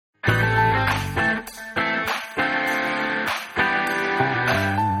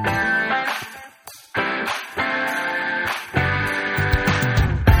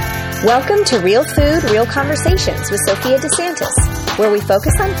Welcome to Real Food, Real Conversations with Sophia DeSantis, where we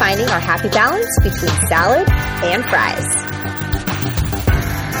focus on finding our happy balance between salad and fries.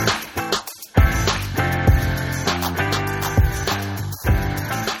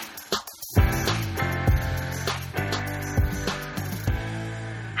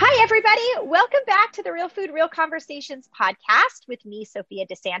 Hi, everybody. Welcome back to the Real Food, Real Conversations podcast with me, Sophia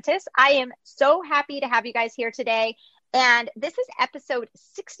DeSantis. I am so happy to have you guys here today. And this is episode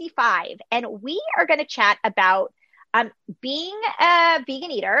 65, and we are going to chat about being a vegan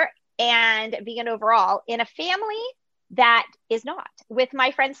eater and vegan overall in a family that is not, with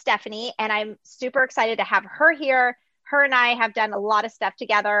my friend Stephanie, and I'm super excited to have her here. Her and I have done a lot of stuff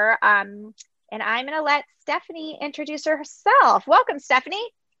together, and I'm going to let Stephanie introduce herself. Welcome, Stephanie.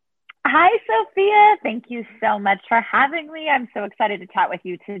 Hi, Sophia. Thank you so much for having me. I'm so excited to chat with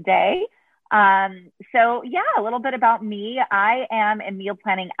you today. A little bit about me. I am a meal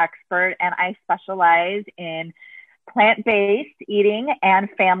planning expert, and I specialize in plant-based eating and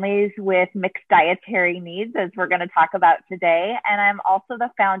families with mixed dietary needs, as we're going to talk about today. And I'm also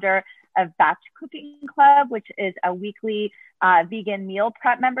the founder of Batch Cooking Club, which is a weekly vegan meal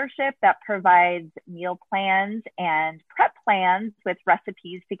prep membership that provides meal plans and prep plans with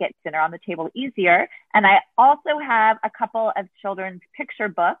recipes to get dinner on the table easier. And I also have a couple of children's picture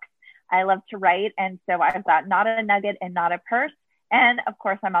books. I love to write, and so I've got Not a Nugget and Not a Purse, and of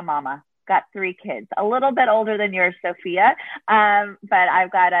course I'm a mama. Got 3 kids, a little bit older than yours, Sophia, but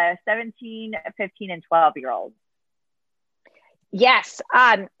I've got a 17, 15, and 12-year-old. Yes,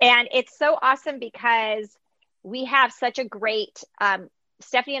 and it's so awesome because we have such a great,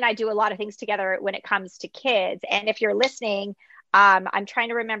 Stephanie and I do a lot of things together when it comes to kids, and if you're listening, I'm trying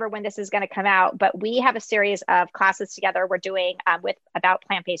to remember when this is going to come out, but we have a series of classes together we're doing about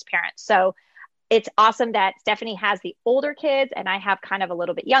plant-based parents. So it's awesome that Stephanie has the older kids and I have kind of a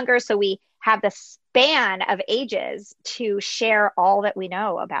little bit younger. So we have the span of ages to share all that we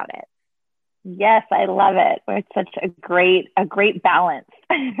know about it. Yes, I love it. It's such a great balance.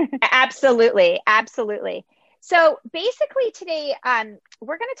 Absolutely. Absolutely. So basically today,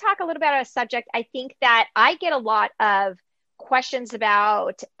 we're going to talk a little bit about a subject I think that I get a lot of questions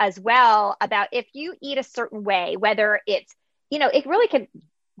about as well, about if you eat a certain way, whether it's, it really could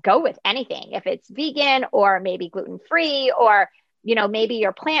go with anything, if it's vegan or maybe gluten-free or, maybe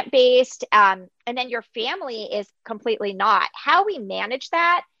you're plant-based, and then your family is completely not. How we manage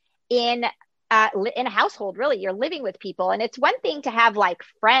that in a household, really, you're living with people. And it's one thing to have like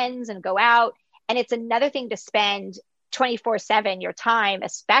friends and go out, and it's another thing to spend 24/7 your time,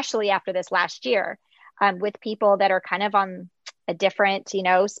 especially after this last year, with people that are kind of on a different,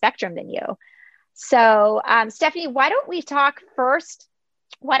 spectrum than you. So, Stephanie, why don't we talk first?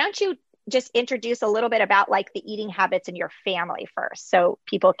 Why don't you just introduce a little bit about like the eating habits in your family first, so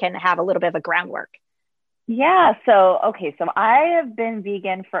people can have a little bit of a groundwork? Yeah. So I have been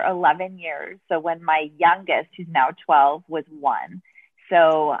vegan for 11 years. So when my youngest, who's now 12, was 1.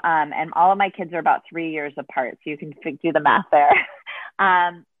 So, and all of my kids are about 3 years apart. So you can do the math there.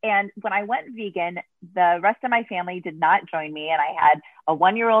 And when I went vegan, the rest of my family did not join me. And I had a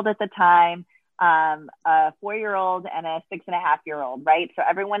 1-year-old at the time, a 4-year-old and a 6.5-year-old, right? So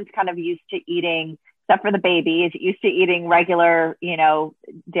everyone's kind of used to eating, except for the baby, is used to eating regular,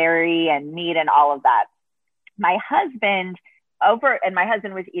 dairy and meat and all of that. My husband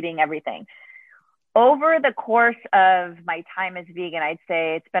was eating everything. Over the course of my time as vegan, I'd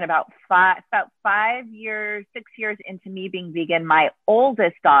say it's been about 6 years into me being vegan. My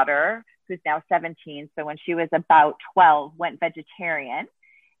oldest daughter, who's now 17, so when she was about 12, went vegetarian.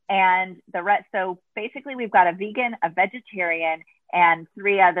 And the rest, so basically we've got a vegan, a vegetarian, and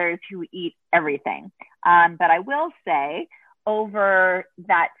 3 others who eat everything. But I will say, over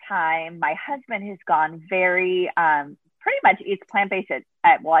that time, my husband has gone very, pretty much eats plant-based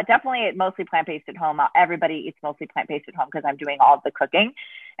mostly plant-based at home. Everybody eats mostly plant-based at home because I'm doing all of the cooking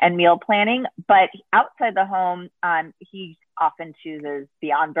and meal planning. But outside the home, he often chooses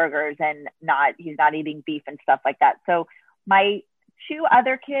Beyond Burgers and he's not eating beef and stuff like that. So my 2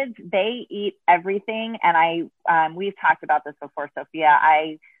 other kids, they eat everything. And we've talked about this before, Sophia.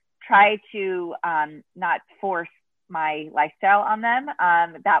 I try to not force my lifestyle on them.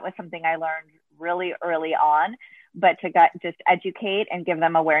 That was something I learned really early on, but to just educate and give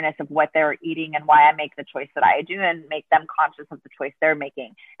them awareness of what they're eating and why I make the choice that I do and make them conscious of the choice they're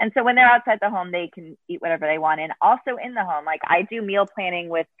making. And so when they're outside the home, they can eat whatever they want. And also in the home, like I do meal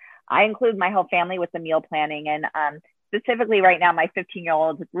planning I include my whole family with the meal planning. And specifically right now, my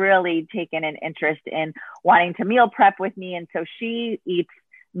 15-year-old really taken an interest in wanting to meal prep with me. And so she eats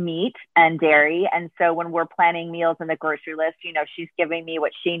meat and dairy. And so when we're planning meals in the grocery list, you know, she's giving me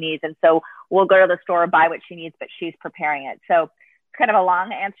what she needs. And so we'll go to the store, buy what she needs, but she's preparing it. So it's kind of a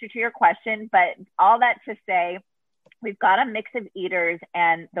long answer to your question, but all that to say, we've got a mix of eaters,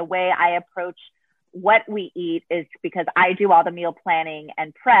 and the way I approach what we eat is because I do all the meal planning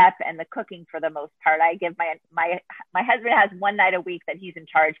and prep and the cooking for the most part. I give my husband has one night a week that he's in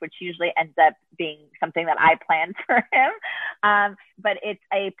charge, which usually ends up being something that I plan for him. But it's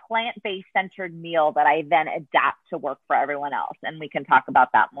a plant-based centered meal that I then adapt to work for everyone else. And we can talk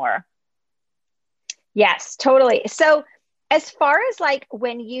about that more. Yes, totally. So as far as like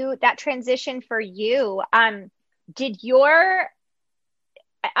when that transition for you, did the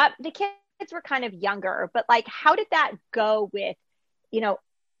kids were kind of younger, but like, how did that go with, you know,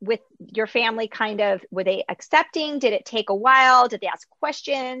 with your family kind of, were they accepting? Did it take a while? Did they ask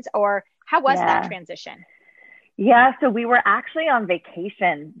questions, or how was that transition? Yeah. So we were actually on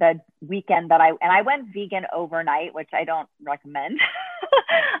vacation the weekend that I went vegan overnight, which I don't recommend,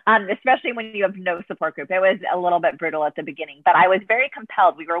 especially when you have no support group. It was a little bit brutal at the beginning, but I was very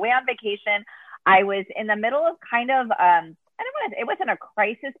compelled. We were away on vacation. I was in the middle of kind of, it wasn't a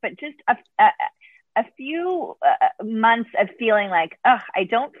crisis, but just a few months of feeling like, I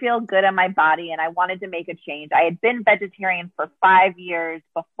don't feel good in my body, and I wanted to make a change. I had been vegetarian for 5 years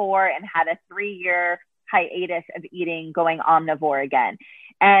before and had a 3-year hiatus of eating, going omnivore again.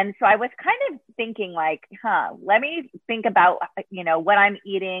 And so I was kind of thinking like, let me think about, you know, what I'm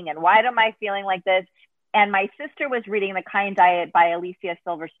eating and why am I feeling like this? And my sister was reading The Kind Diet by Alicia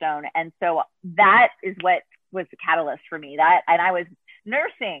Silverstone. And so that is what was the catalyst for me. And I was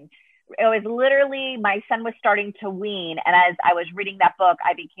nursing. It was literally, my son was starting to wean. And as I was reading that book,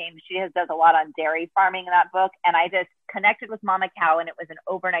 she does a lot on dairy farming in that book. And I just connected with Mama Cow, and it was an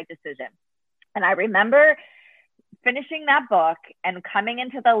overnight decision. And I remember finishing that book and coming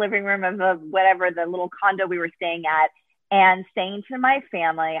into the living room of the little condo we were staying at, and saying to my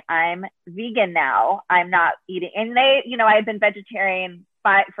family, I'm vegan now. I'm not eating. And they, you know, I had been vegetarian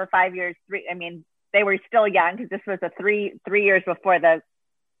for 5 years. They were still young because this was three years before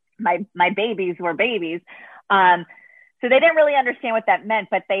my babies were babies. So they didn't really understand what that meant,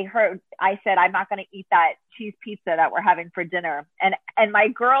 but they heard, I said, I'm not going to eat that cheese pizza that we're having for dinner. And my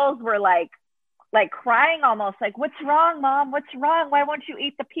girls were like crying almost, like, what's wrong, Mom? What's wrong? Why won't you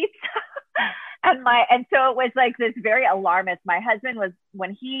eat the pizza? And so it was like this very alarmist. My husband was,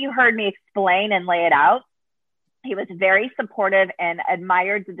 when he heard me explain and lay it out, he was very supportive and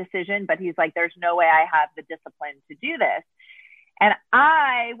admired the decision, but he's like, there's no way I have the discipline to do this. And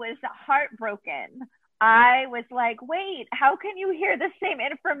I was heartbroken. I was like, wait, how can you hear the same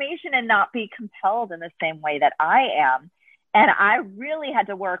information and not be compelled in the same way that I am? And I really had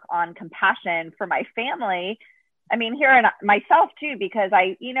to work on compassion for my family. I mean, here and myself too, because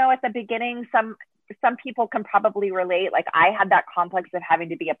at the beginning, some people can probably relate. Like, I had that complex of having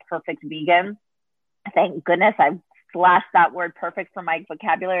to be a perfect vegan. Thank goodness I've slashed that word perfect from my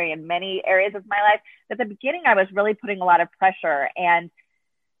vocabulary in many areas of my life. But at the beginning, I was really putting a lot of pressure, and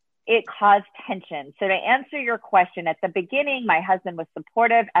it caused tension. So to answer your question, at the beginning, my husband was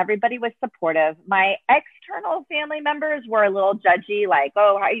supportive. Everybody was supportive. My external family members were a little judgy, like,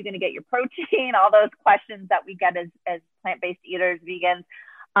 oh, how are you going to get your protein? All those questions that we get as plant-based eaters, vegans.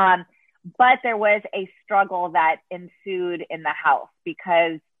 But there was a struggle that ensued in the house,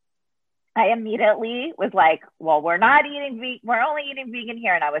 because I immediately was like, well, we're only eating vegan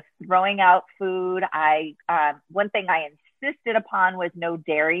here. And I was throwing out food. One thing I insisted upon was no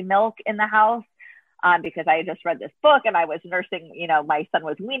dairy milk in the house, because I had just read this book and I was nursing, my son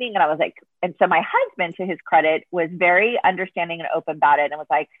was weaning, and I was like, and so my husband, to his credit, was very understanding and open about it, and was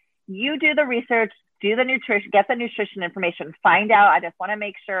like, you do the research, do the nutrition, get the nutrition information, find out. I just want to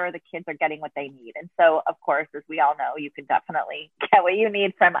make sure the kids are getting what they need. And so, of course, as we all know, you can definitely get what you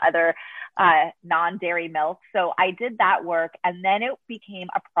need from other non-dairy milk. So I did that work. And then it became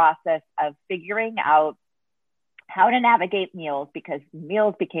a process of figuring out how to navigate meals, because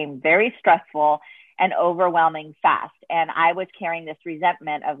meals became very stressful and overwhelming fast. And I was carrying this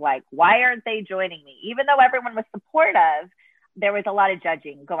resentment of like, why aren't they joining me? Even though everyone was supportive, there was a lot of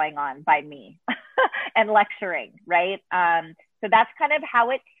judging going on by me and lecturing, right? So that's kind of how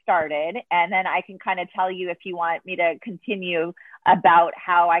it started. And then I can kind of tell you, if you want me to continue, about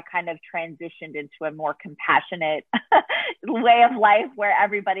how I kind of transitioned into a more compassionate way of life where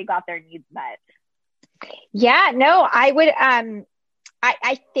everybody got their needs met. Yeah, no, I would,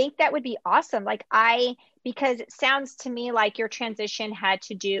 I think that would be awesome. Because it sounds to me like your transition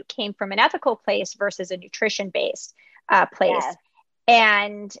came from an ethical place versus a nutrition-based place. Yes.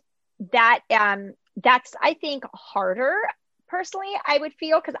 And that's, I think, harder personally, I would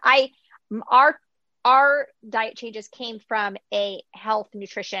feel, because our diet changes came from a health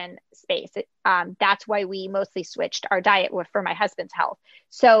nutrition space. That's why we mostly switched our diet for my husband's health.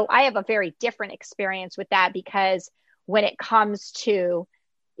 So I have a very different experience with that, because when it comes to,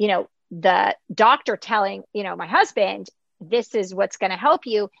 the doctor telling, my husband, this is what's going to help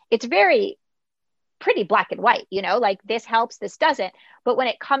you, it's very pretty black and white, like this helps, this doesn't. But when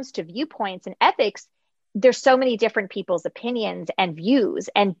it comes to viewpoints and ethics, there's so many different people's opinions and views.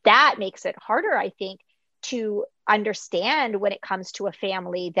 And that makes it harder, I think, to understand when it comes to a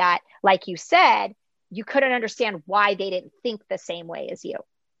family that, like you said, you couldn't understand why they didn't think the same way as you.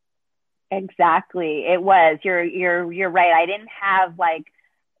 Exactly. It was, you're right. I didn't have like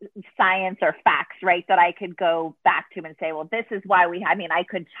science or facts, right, that I could go back to and say, well, this is why I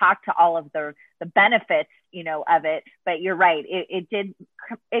could talk to all of the benefits, of it, but you're right. It did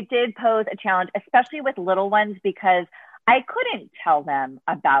pose a challenge, especially with little ones, because I couldn't tell them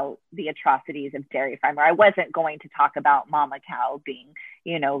about the atrocities of dairy farmer. I wasn't going to talk about mama cow being,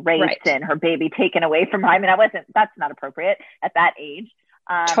 raped right. and her baby taken away from her. That's not appropriate at that age.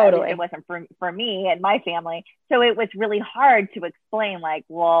 Totally. It wasn't for me and my family. So it was really hard to explain, like,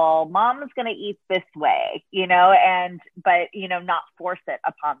 well, mom's going to eat this way, but not force it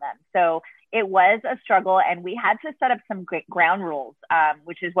upon them. So it was a struggle, and we had to set up some great ground rules,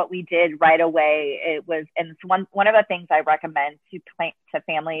 which is what we did right away. And it's one of the things I recommend to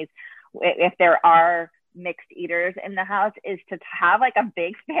families, if there are mixed eaters in the house, is to have like a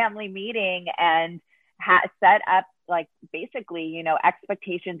big family meeting and set up like basically,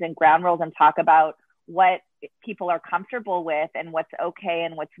 expectations and ground rules, and talk about what people are comfortable with and what's okay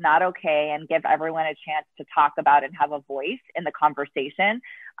and what's not okay, and give everyone a chance to talk about and have a voice in the conversation.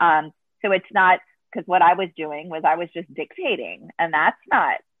 So it's not, because what I was doing was I was just dictating, and that's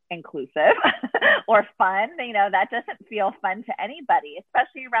not inclusive or fun. That doesn't feel fun to anybody,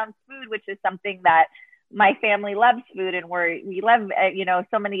 especially around food, which is something that my family loves food, and we love,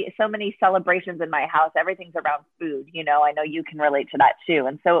 so many celebrations in my house. Everything's around food. I know you can relate to that too.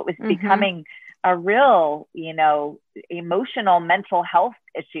 And so it was becoming a real, emotional, mental health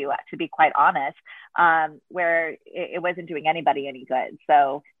issue, to be quite honest, where it wasn't doing anybody any good.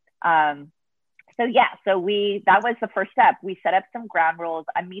 So that was the first step. We set up some ground rules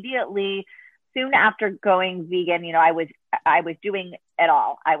immediately. Soon after going vegan, I was doing it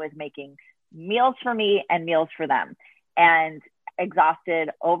all. I was making meals for me and meals for them, and exhausted,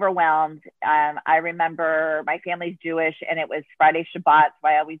 overwhelmed. I remember my family's Jewish, and it was Friday Shabbat. So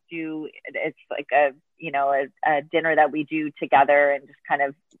I always do, it's like a dinner that we do together, and just kind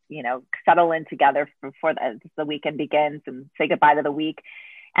of, settle in together before the weekend begins and say goodbye to the week.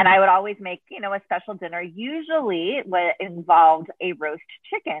 And I would always make, a special dinner. Usually it involved a roast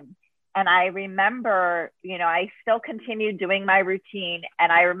chicken. And I remember, I still continued doing my routine.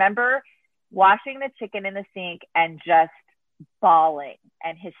 And I remember washing the chicken in the sink and just bawling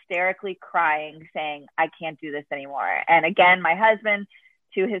and hysterically crying, saying, I can't do this anymore. And again, my husband,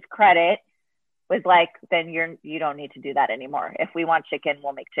 to his credit, was like, then you don't need to do that anymore. If we want chicken,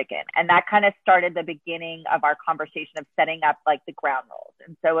 we'll make chicken. And that kind of started the beginning of our conversation of setting up like the ground rules.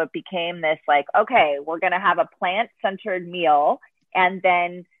 And so it became this like, okay, we're going to have a plant-centered meal. And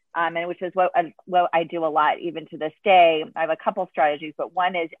then, and which is what I do a lot, even to this day. I have a couple strategies, but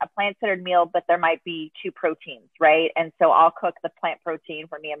one is a plant-centered meal, but there might be 2 proteins, right? And so I'll cook the plant protein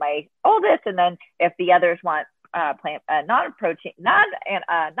for me and my oldest. And then if the others want non-plant protein,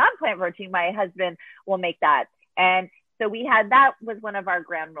 my husband will make that. And so that was one of our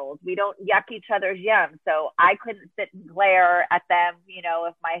ground rules. We don't yuck each other's yum. So I couldn't sit and glare at them.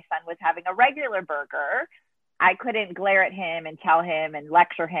 If my son was having a regular burger, I couldn't glare at him and tell him and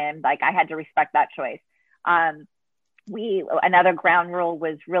lecture him. Like, I had to respect that choice. Another ground rule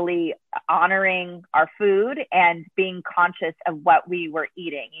was really honoring our food and being conscious of what we were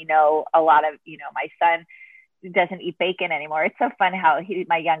eating. A lot of, my son doesn't eat bacon anymore. It's so fun how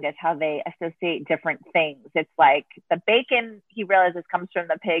my youngest, how they associate different things. It's like the bacon, he realizes, comes from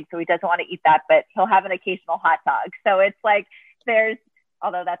the pig, so he doesn't want to eat that, but he'll have an occasional hot dog. So it's like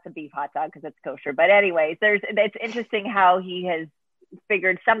although that's a beef hot dog because it's kosher. But anyways, it's interesting how he has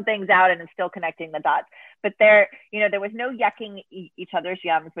figured some things out and is still connecting the dots. But there was no yucking each other's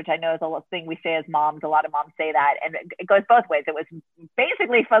yums, which I know is a thing we say as moms. A lot of moms say that, and it goes both ways. It was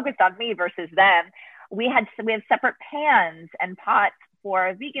basically focused on me versus them. We had separate pans and pots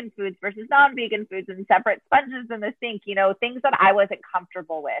for vegan foods versus non-vegan foods, and separate sponges in the sink, things that I wasn't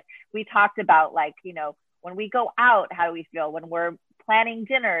comfortable with. We talked about, like, when we go out, how do we feel? When we're planning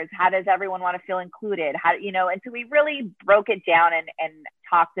dinners, how does everyone want to feel included? And so we really broke it down and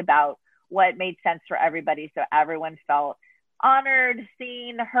talked about what made sense for everybody, so everyone felt honored,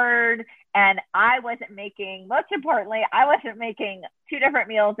 seen, heard, and most importantly, I wasn't making 2 different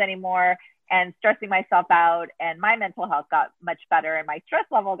meals anymore and stressing myself out, and my mental health got much better and my stress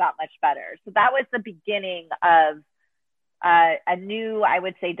level got much better. So that was the beginning of a new, I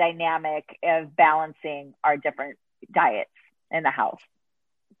would say, dynamic of balancing our different diets in the house.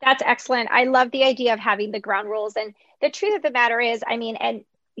 That's excellent. I love the idea of having the ground rules. And the truth of the matter is, I mean, and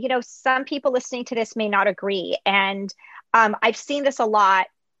some people listening to this may not agree. And I've seen this a lot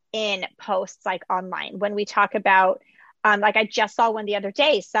in posts like online when we talk about, like I just saw one the other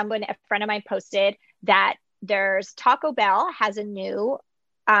day, a friend of mine posted that there's Taco Bell has a new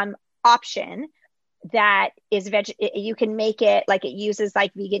option that is you can make it like it uses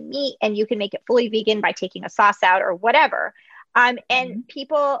like vegan meat, and you can make it fully vegan by taking a sauce out or whatever. And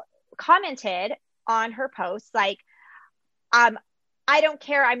people commented on her post like, I don't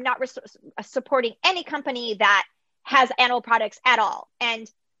care. I'm not supporting any company that has animal products at all. And,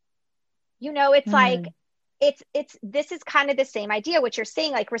 it's like, this is kind of the same idea, what you're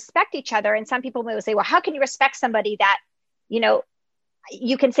saying, like respect each other. And some people will say, well, how can you respect somebody that,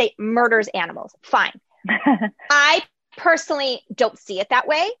 you can say murders animals? Fine. I personally don't see it that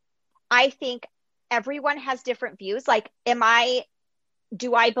way. I think everyone has different views. Like,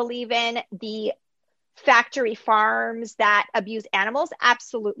 do I believe in the factory farms that abuse animals?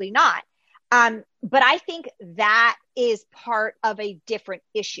 Absolutely not. But I think that is part of a different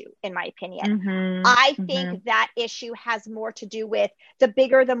issue, in my opinion. I think that issue has more to do with the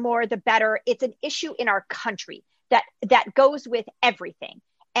bigger, the more, the better. It's an issue in our country that goes with everything.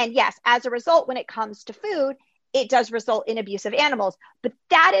 And yes, as a result, when it comes to food, it does result in abuse of animals. But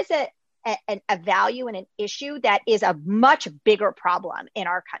that is a value and an issue that is a much bigger problem in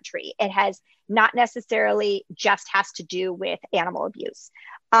our country. It has not necessarily just has to do with animal abuse.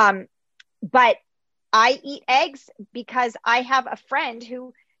 But I eat eggs because I have a friend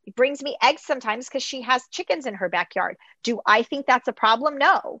who brings me eggs sometimes because she has chickens in her backyard. Do I think that's a problem?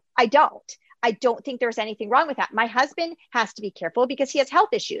 No, I don't. I don't think there's anything wrong with that. My husband has to be careful because he has health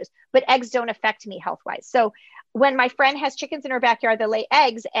issues, but eggs don't affect me health-wise. So when my friend has chickens in her backyard that lay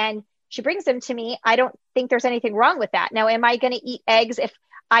eggs and she brings them to me, I don't think there's anything wrong with that. Now, am I going to eat eggs if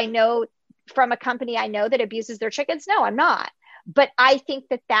I know from a company I know that abuses their chickens? No, I'm not. But I think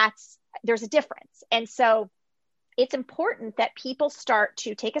there's a difference. And so it's important that people start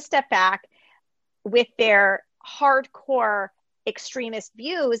to take a step back with their hardcore extremist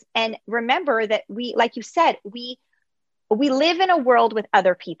views and remember that like you said, we live in a world with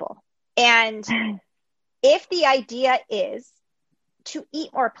other people. And if the idea is to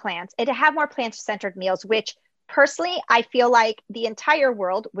eat more plants and to have more plant-centered meals, which personally, I feel like the entire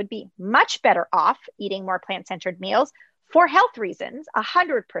world would be much better off eating more plant-centered meals for health reasons,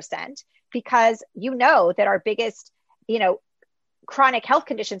 100%, because that our biggest, chronic health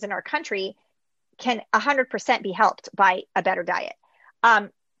conditions in our country can 100% be helped by a better diet. And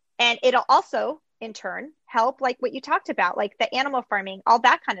it'll also, in turn, help like what you talked about, like the animal farming, all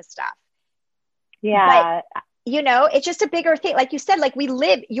that kind of stuff. Yeah. But, it's just a bigger thing. Like you said, like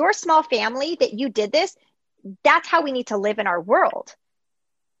your small family that you did this, that's how we need to live in our world.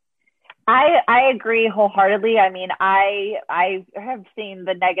 I agree wholeheartedly. I mean, I have seen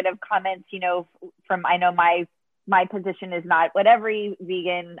the negative comments, from, I know my position is not what every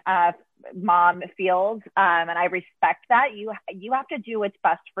vegan mom feels. And I respect that. You have to do what's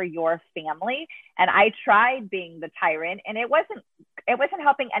best for your family. And I tried being the tyrant and it wasn't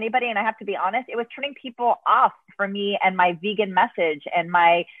helping anybody. And I have to be honest, it was turning people off for me and my vegan message and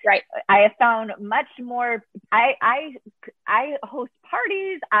I have found much more, I host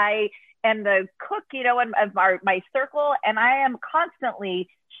parties. I am the cook, of my circle. And I am constantly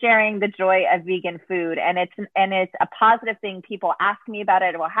sharing the joy of vegan food. And it's a positive thing. People ask me about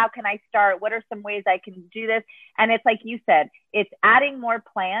it. Well, how can I start? What are some ways I can do this? And it's like you said, it's adding more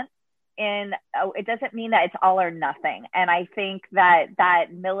plants in. It doesn't mean that it's all or nothing. And I think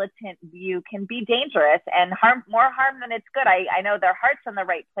that militant view can be dangerous and more harm than it's good. I know their heart's in the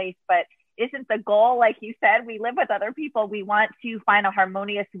right place, but isn't the goal, like you said, we live with other people. We want to find a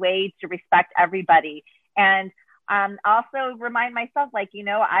harmonious way to respect everybody. And also remind myself,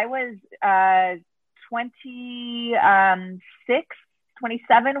 I was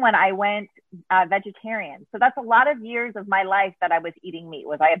 27 when I went vegetarian. So that's a lot of years of my life that I was eating meat.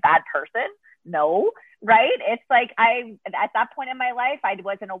 Was I a bad person? No, right? It's like at that point in my life, I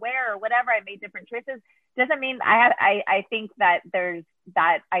wasn't aware or whatever. I made different choices. Doesn't mean I think that there's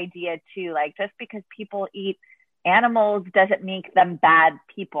that idea too, like just because people eat animals doesn't make them bad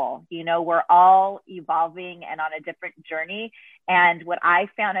people. We're all evolving and on a different journey. And what I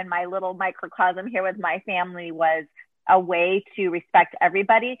found in my little microcosm here with my family was a way to respect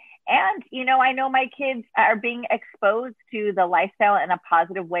everybody. And, you know, I know my kids are being exposed to the lifestyle in a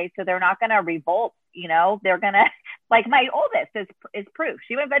positive way. So they're not going to revolt, you know, they're going to, like my oldest is proof.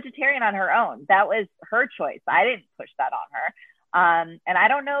 She went vegetarian on her own. That was her choice. I didn't push that on her. And I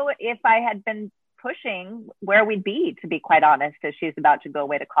don't know if I had been pushing where we'd be, to be quite honest, as she's about to go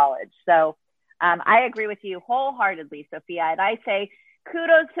away to college. So I agree with you wholeheartedly, Sophia. And I say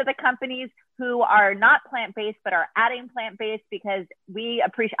kudos to the companies who are not plant-based, but are adding plant-based, because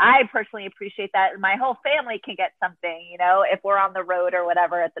I personally appreciate that. And my whole family can get something, you know, if we're on the road or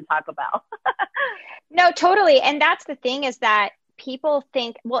whatever at the Taco Bell. No, totally. And that's the thing, is that people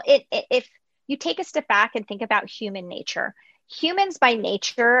think, well, if you take a step back and think about human nature, humans by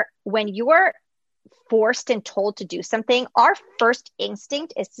nature, when you're forced and told to do something, our first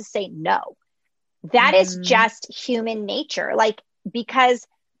instinct is to say no. That is just human nature. Like, because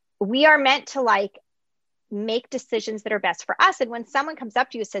we are meant to like make decisions that are best for us. And when someone comes up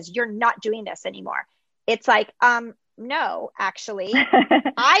to you and says, you're not doing this anymore, it's like, no, actually,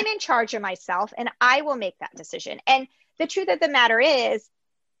 I'm in charge of myself and I will make that decision. And the truth of the matter is,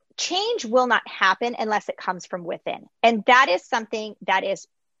 change will not happen unless it comes from within. And that is something that is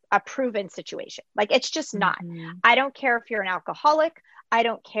a proven situation. Like, it's just not. I don't care if you're an alcoholic. I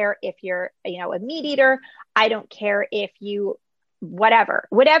don't care if you're, you know, a meat eater. I don't care if you, whatever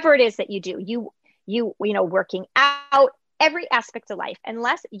it is that you do, you know, working out, every aspect of life,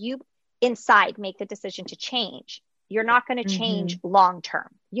 unless you inside make the decision to change, you're not going to change long term.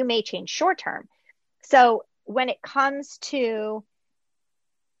 You may change short term. So when it comes to,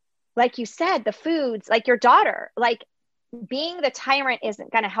 like you said, the foods, like your daughter, like being the tyrant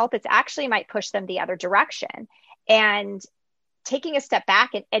isn't going to help. It's actually might push them the other direction. And taking a step back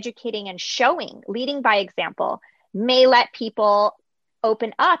and educating and showing, leading by example, may let people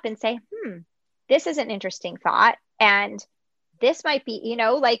open up and say, this is an interesting thought. And this might be, you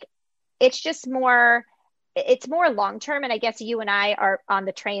know, like, it's more long-term. And I guess you and I are on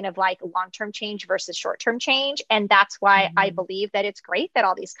the train of like long-term change versus short-term change. And that's why I believe that it's great that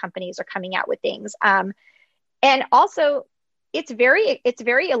all these companies are coming out with things. And also it's very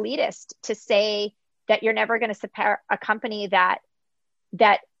elitist to say that you're never going to support a company that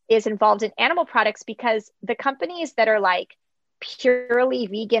is involved in animal products, because the companies that are like purely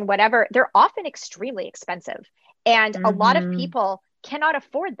vegan, whatever, they're often extremely expensive. And a lot of people cannot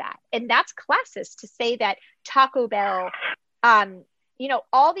afford that. And that's classist to say that Taco Bell, you know,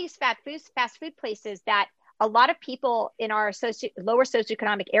 all these fast food places that a lot of people in our lower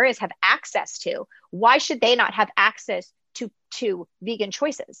socioeconomic areas have access to, why should they not have access to vegan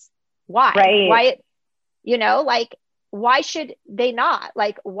choices? Why? Right. Why, you know, like, why should they not?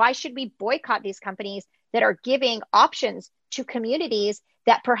 Like, why should we boycott these companies that are giving options to communities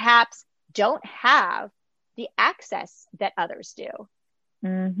that perhaps don't have the access that others do?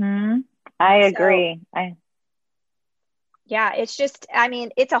 I agree. Yeah, it's just, I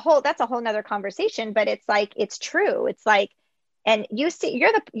mean, that's a whole nother conversation, but it's like, it's true. It's like, and you see,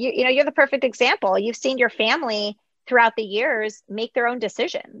 you're the perfect example. You've seen your family throughout the years make their own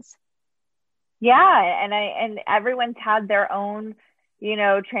decisions. Yeah. And everyone's had their own, you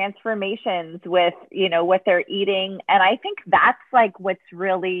know, transformations with, you know, what they're eating. And I think that's like what's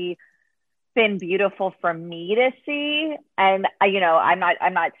really been beautiful for me to see. And you know, I'm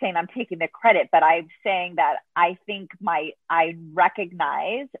not saying I'm taking the credit, but I'm saying that I think I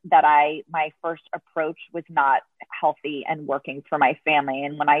recognize that my first approach was not healthy and working for my family.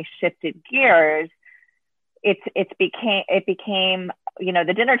 And when I shifted gears, it became, you know,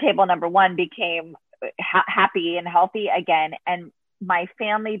 the dinner table number one became happy and healthy again. And my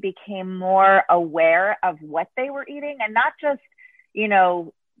family became more aware of what they were eating, and not just, you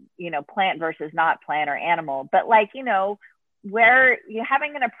know, plant versus not plant or animal, but like, you know, where you're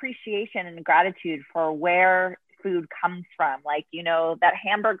having an appreciation and gratitude for where food comes from. Like, you know, that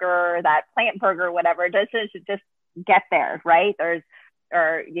hamburger, that plant burger, whatever, doesn't just get there, right? There's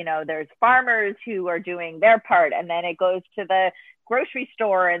farmers who are doing their part, and then it goes to the grocery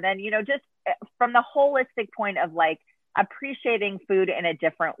store. And then, you know, just from the holistic point of like appreciating food in a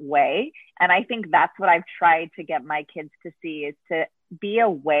different way. And I think that's what I've tried to get my kids to see, is to be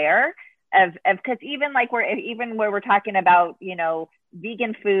aware of, because even where we're talking about, you know,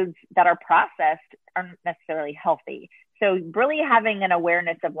 vegan foods that are processed aren't necessarily healthy. So really having an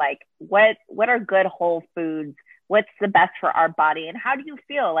awareness of like, what are good whole foods? What's the best for our body? And how do you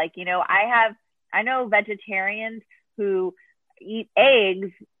feel? Like, you know, I know vegetarians who eat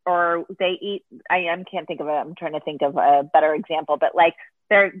eggs, or they eat, I can't think of it. I'm trying to think of a better example, but like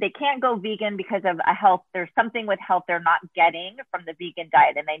they can't go vegan because of a there's something with health they're not getting from the vegan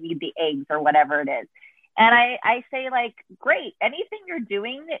diet, and they need the eggs or whatever it is. And I say, like, great, anything you're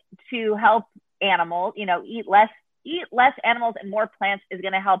doing to help animals, you know, eat less animals and more plants is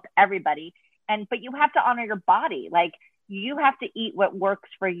going to help everybody. But you have to honor your body. Like, you have to eat what works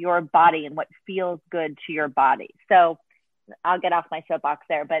for your body and what feels good to your body. So I'll get off my soapbox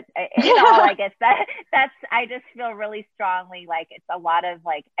there, but in all, I guess I just feel really strongly like it's a lot of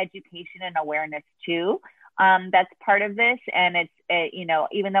like education and awareness too. That's part of this. And you know,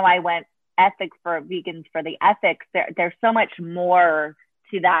 even though I went ethics for vegans for the ethics, there's so much more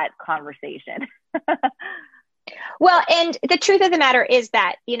to that conversation. Well, and the truth of the matter is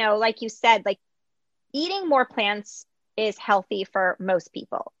that, you know, like you said, like eating more plants is healthy for most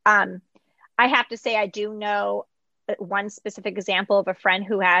people. I have to say, I do know one specific example of a friend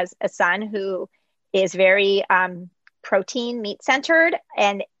who has a son who is very protein meat centered.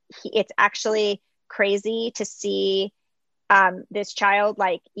 And it's actually crazy to see this child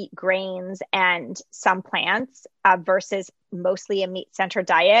like eat grains and some plants versus mostly a meat centered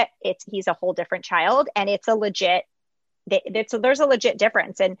diet. He's a whole different child, and it's a legit, there's a legit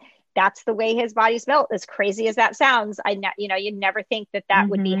difference. And that's the way his body's built. As crazy as that sounds, you know, you'd never think that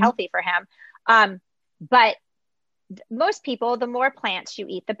would be healthy for him. But most people, the more plants you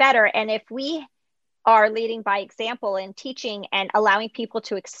eat, the better. And if we are leading by example and teaching and allowing people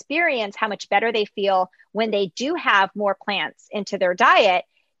to experience how much better they feel when they do have more plants into their diet,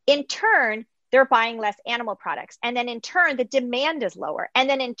 in turn, they're buying less animal products. And then in turn, the demand is lower. And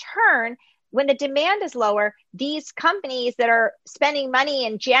then in turn, when the demand is lower, these companies that are spending money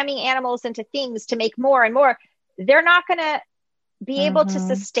and jamming animals into things to make more and more, they're not going to be able to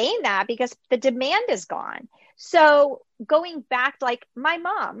sustain that because the demand is gone. So going back, like my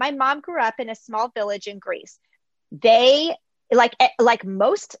mom grew up in a small village in Greece. They, like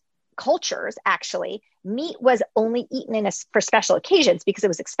most cultures, actually, meat was only eaten for special occasions because it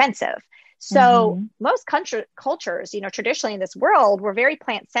was expensive. So most cultures, you know, traditionally in this world were very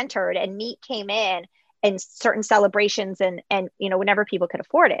plant centered, and meat came in certain celebrations and, you know, whenever people could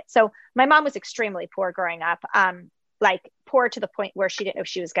afford it. So my mom was extremely poor growing up, like poor to the point where she didn't know if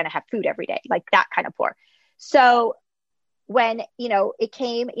she was going to have food every day, like that kind of poor. So when, you know, it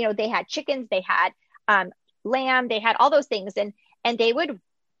came, you know, they had chickens, they had lamb, they had all those things. And they would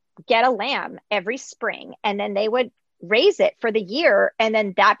get a lamb every spring, and then they would raise it for the year. And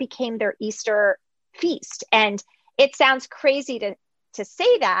then that became their Easter feast. And it sounds crazy to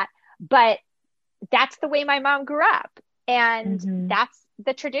say that, but that's the way my mom grew up. And that's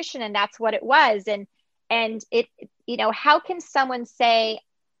the tradition, and that's what it was. And it, you know, how can someone say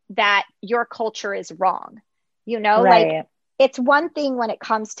that your culture is wrong? You know, right. Like it's one thing when it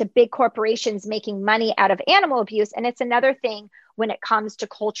comes to big corporations making money out of animal abuse. And it's another thing when it comes to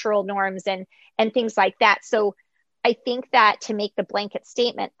cultural norms and things like that. So I think that to make the blanket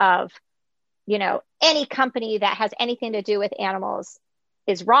statement of, you know, any company that has anything to do with animals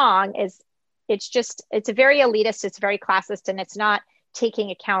is wrong it's a very elitist, it's very classist, and it's not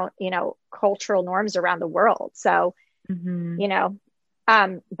taking account, you know, cultural norms around the world. So, you know,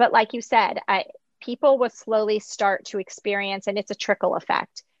 but like you said, people will slowly start to experience, and it's a trickle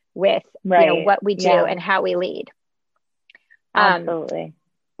effect with, you know, what we do and how we lead. Absolutely.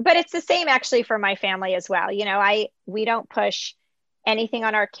 But it's the same actually for my family as well. You know, we don't push anything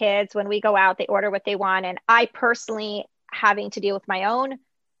on our kids. When we go out, they order what they want. And I personally, having to deal with my own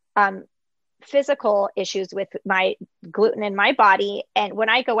physical issues with my gluten in my body. And when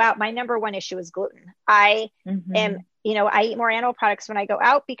I go out, my number one issue is gluten. I am, you know, I eat more animal products when I go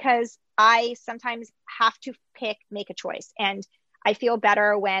out because I sometimes have to make a choice. And I feel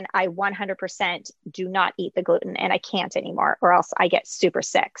better when I 100% do not eat the gluten, and I can't anymore, or else I get super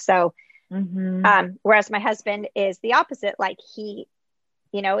sick. So, whereas my husband is the opposite. Like he,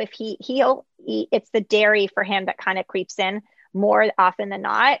 you know, if he'll eat, it's the dairy for him that kind of creeps in more often than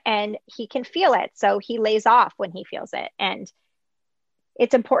not, and he can feel it. So he lays off when he feels it. And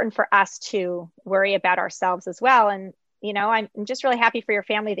it's important for us to worry about ourselves as well. And, you know, I'm just really happy for your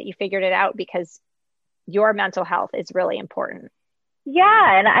family that you figured it out, because your mental health is really important.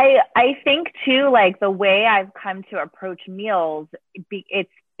 Yeah. And I think too, like the way I've come to approach meals, it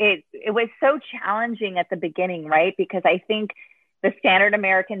was so challenging at the beginning, right? Because I think the standard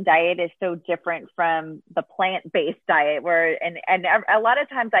American diet is so different from the plant-based diet and a lot of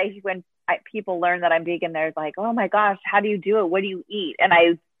times when people learn that I'm vegan, they're like, oh my gosh, how do you do it? What do you eat? And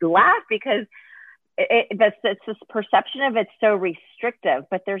I laugh because it's this perception of it's so restrictive,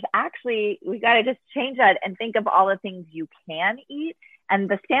 but there's actually, we got to just change that and think of all the things you can eat. And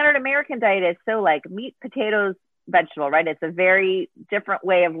the standard American diet is so like meat, potatoes, vegetable, right? It's a very different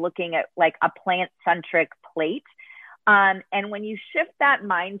way of looking at like a plant-centric plate. And when you shift that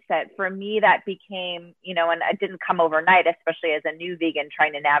mindset, for me, that became, and it didn't come overnight, especially as a new vegan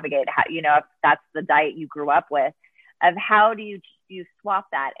trying to navigate how, if that's the diet you grew up with, of how do you swap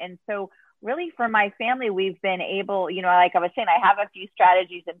that? And so really for my family, we've been able, like I was saying, I have a few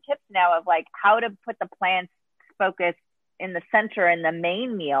strategies and tips now of like how to put the plants focus in the center in the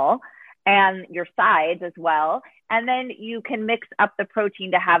main meal and your sides as well. And then you can mix up the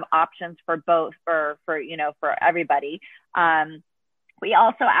protein to have options for both for everybody. We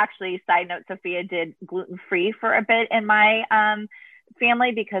also actually, side note, Sophia did gluten-free for a bit in my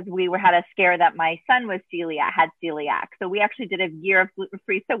family because we had a scare that my son had celiac. So we actually did a year of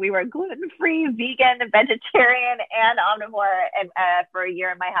gluten-free. So we were gluten-free, vegan, vegetarian, and omnivore and, for a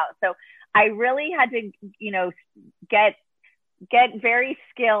year in my house. So I really had to, get very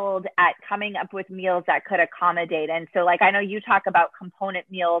skilled at coming up with meals that could accommodate. And so like, I know you talk about component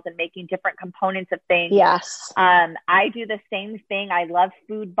meals and making different components of things. Yes. I do the same thing. I love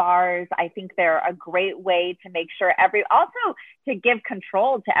food bars. I think they're a great way to make sure also to give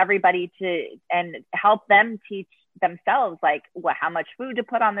control to everybody and help them teach themselves, like how much food to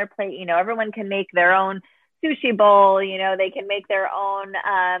put on their plate. Everyone can make their own sushi bowl, they can make their own,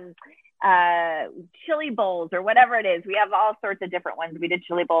 chili bowls or whatever it is. We have all sorts of different ones. We did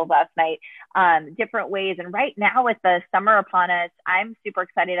chili bowls last night, different ways. And right now with the summer upon us, I'm super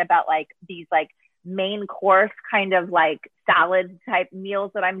excited about like these like main course kind of like salad type meals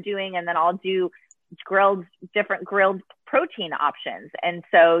that I'm doing. And then I'll do different grilled protein options. And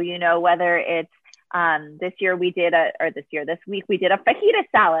so, whether it's, this week we did a fajita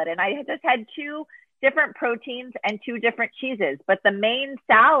salad, and I just had 2 different proteins and 2 different cheeses, but the main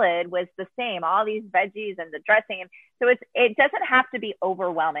salad was the same, all these veggies and the dressing. So it doesn't have to be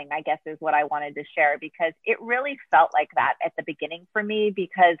overwhelming, I guess is what I wanted to share, because it really felt like that at the beginning for me,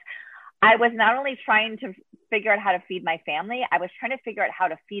 because I was not only trying to figure out how to feed my family, I was trying to figure out how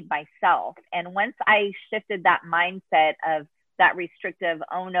to feed myself. And once I shifted that mindset of that restrictive,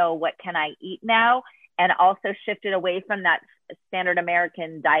 oh no, what can I eat now? And also shifted away from that standard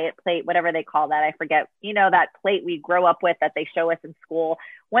American diet plate, whatever they call that. I forget, that plate we grow up with that they show us in school.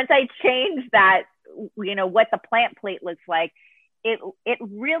 Once I changed that, what the plant plate looks like, it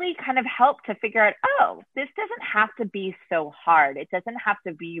really kind of helped to figure out, oh, this doesn't have to be so hard. It doesn't have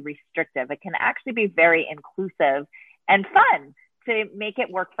to be restrictive. It can actually be very inclusive and fun to make it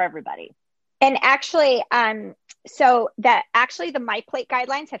work for everybody. And actually, the My Plate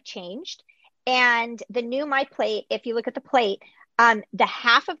guidelines have changed. And the new My Plate, if you look at the plate, the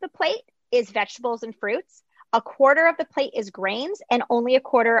half of the plate is vegetables and fruits, a quarter of the plate is grains, and only a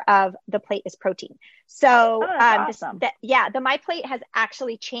quarter of the plate is protein. So awesome. The My Plate has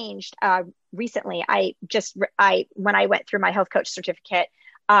actually changed recently. When I went through my health coach certificate,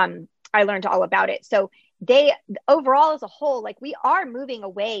 I learned all about it. So they overall as a whole, like we are moving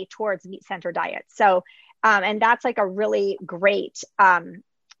away towards meat centered diets. So, and that's like a really great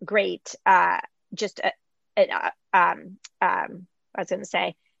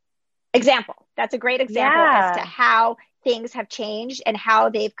example. That's a great example as to how things have changed and how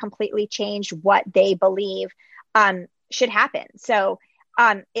they've completely changed what they believe should happen. So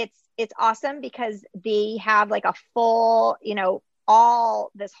it's awesome because they have like a full,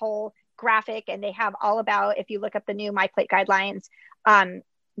 all this whole graphic, and they have all about, if you look up the new My Plate guidelines,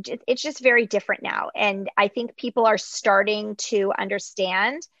 it's just very different now. And I think people are starting to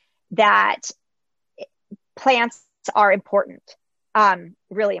understand that plants are important,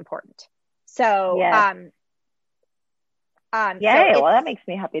 really important. So, yay. Well, that makes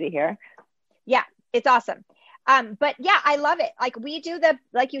me happy to hear. Yeah, it's awesome. But yeah, I love it. Like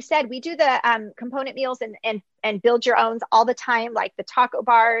like you said, we do the component meals and build your owns all the time, like the taco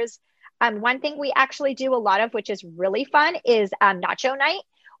bars. One thing we actually do a lot of, which is really fun, is nacho night,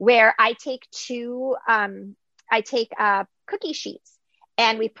 where I take cookie sheets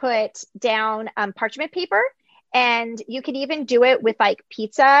and we put down parchment paper. And you can even do it with like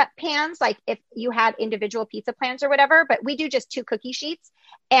pizza pans, like if you had individual pizza pans or whatever, but we do just 2 cookie sheets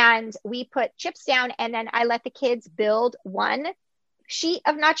and we put chips down, and then I let the kids build one sheet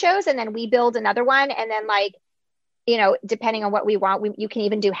of nachos and then we build another one. And then depending on what we want, you can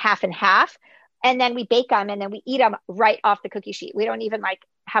even do half and half, and then we bake them and then we eat them right off the cookie sheet. We don't even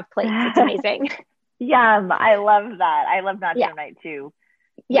have plates. It's amazing. Yum. I love that. I love nacho night too.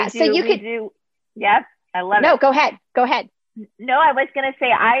 Yeah. Yep. I love it. No, go ahead. No, I was going to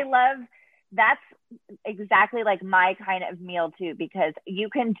say, that's exactly like my kind of meal too, because you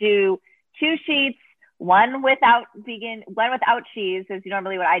can do 2 sheets one without cheese is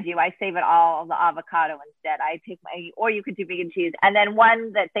normally what I do. I save it all the avocado instead. I take or you could do vegan cheese, and then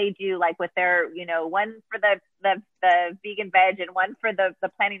one that they do like with their, one for the vegan veg and one for the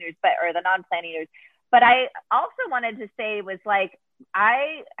plant eaters, or the non-plant eaters. But I also wanted to say was like,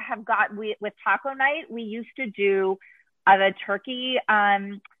 with taco night, we used to do the turkey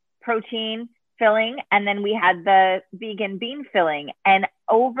protein filling, and then we had the vegan bean filling. And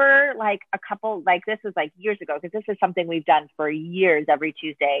over like a couple, like this was like years ago, because this is something we've done for years every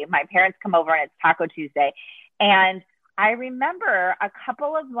Tuesday. My parents come over and it's Taco Tuesday. And I remember a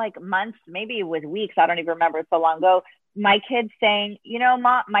couple of like months, maybe it was weeks, I don't even remember, it's so long ago, my kids saying,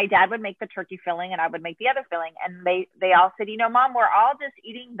 Mom, my dad would make the turkey filling and I would make the other filling. And they all said, Mom, we're all just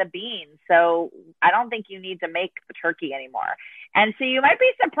eating the beans, so I don't think you need to make the turkey anymore. And so you might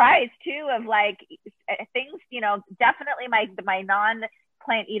be surprised too of like things, definitely my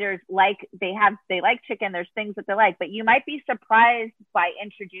non-plant eaters they like chicken. There's things that they like, but you might be surprised by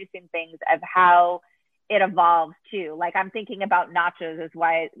introducing things of how it evolves too. Like I'm thinking about nachos is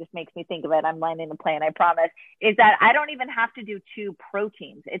why this makes me think of it. I'm landing the plane, I promise, is that I don't even have to do 2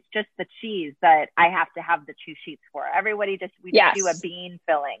 proteins. It's just the cheese that I have to have the 2 sheets for. Everybody just do a bean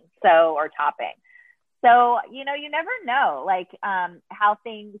filling, or topping. So, you never know, like, how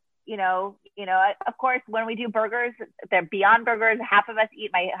things, of course, when we do burgers, they're Beyond Burgers. Half of us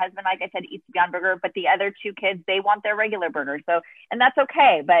eat, my husband, like I said, eats Beyond Burger, but the other 2 kids, they want their regular burger. So, and that's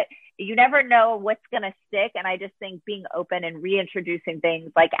okay, but you never know what's going to stick. And I just think being open and reintroducing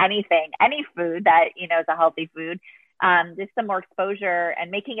things like any food that, is a healthy food, just some more exposure and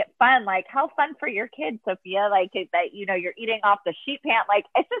making it fun. Like how fun for your kids, Sophia, like that, you're eating off the sheet pan. Like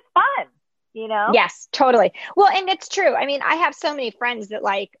it's just fun. Yes, totally. Well, and it's true. I mean, I have so many friends that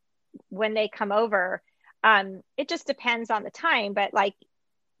like when they come over, it just depends on the time, but like,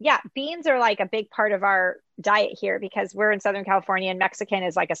 yeah, beans are like a big part of our diet here because we're in Southern California and Mexican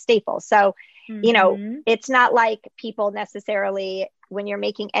is like a staple. So, it's not like people necessarily, when you're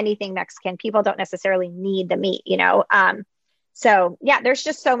making anything Mexican, people don't necessarily need the meat, so yeah, there's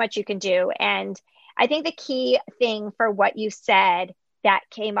just so much you can do. And I think the key thing for what you said that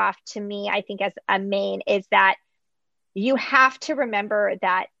came off to me, I think as a main, is that you have to remember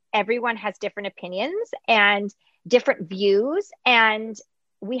that everyone has different opinions and different views, and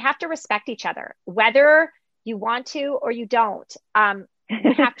we have to respect each other, whether you want to or you don't.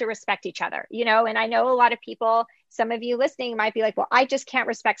 We have to respect each other, and I know a lot of people, some of you listening might be like, well, I just can't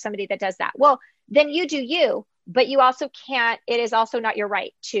respect somebody that does that. Well, then you do you, but you also can't, it is also not your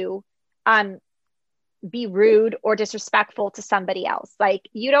right to, be rude or disrespectful to somebody else. Like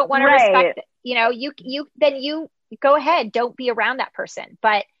you don't want to respect, you go ahead, don't be around that person.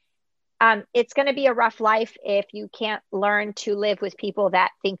 But it's going to be a rough life if you can't learn to live with people that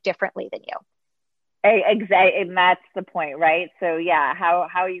think differently than you. Exactly. And that's the point, right? So yeah, how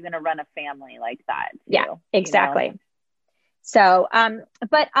are you going to run a family like that? Yeah, exactly. So,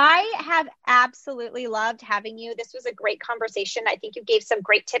 but I have absolutely loved having you. This was a great conversation. I think you gave some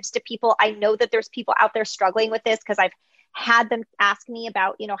great tips to people. I know that there's people out there struggling with this because I've had them ask me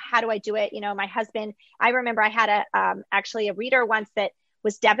about, how do I do it? My husband, I remember I had actually a reader once that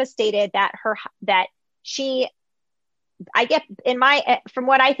was devastated that I get from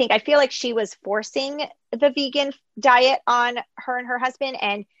what I think, I feel like she was forcing the vegan diet on her and her husband.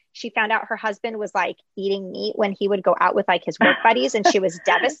 And she found out her husband was like eating meat when he would go out with like his work buddies, and she was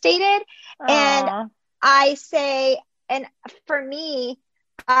devastated. And I say, and for me,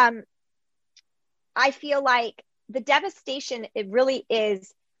 I feel like the devastation, it really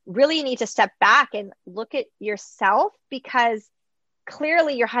is, really you need to step back and look at yourself, because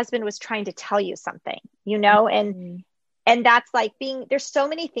clearly your husband was trying to tell you something, and that's like there's so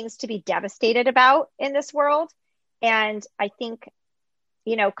many things to be devastated about in this world. And I think,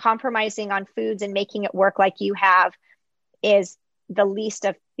 compromising on foods and making it work like you have is the least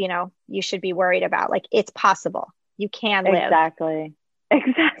of, you should be worried about. Like it's possible. You can live. Exactly.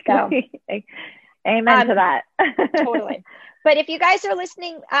 So, amen to that. Totally. But if you guys are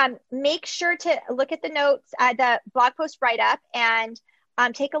listening, make sure to look at the notes, the blog post write-up, and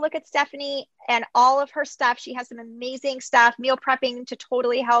take a look at Stephanie and all of her stuff. She has some amazing stuff, meal prepping to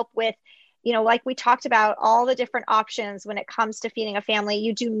totally help with, like we talked about, all the different options when it comes to feeding a family.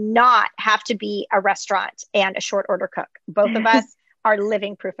 You do not have to be a restaurant and a short order cook. Both of us are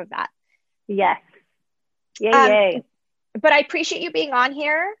living proof of that. Yes. Yay. But I appreciate you being on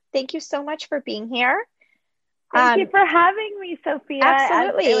here. Thank you so much for being here. Thank you for having me, Sophia.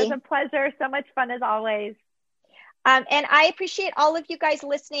 Absolutely. It was a pleasure. So much fun as always. And I appreciate all of you guys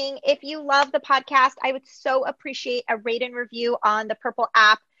listening. If you love the podcast, I would so appreciate a rate and review on the Purple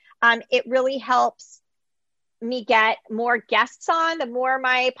app. It really helps me get more guests on, the more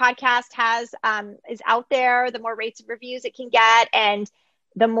my podcast has is out there, the more rates and reviews it can get, and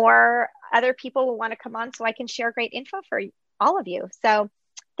the more other people will want to come on so I can share great info for all of you. So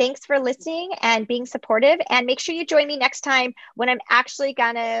thanks for listening and being supportive. And make sure you join me next time when I'm actually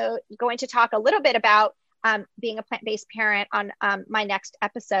going to talk a little bit about being a plant-based parent on my next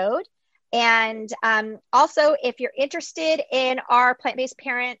episode. And also, if you're interested in our plant-based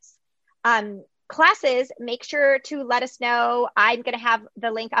parents classes, make sure to let us know. I'm going to have the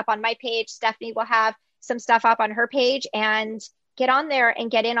link up on my page. Stephanie will have some stuff up on her page, and get on there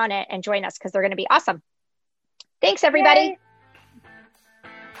and get in on it and join us because they're going to be awesome. Thanks, everybody. Yay.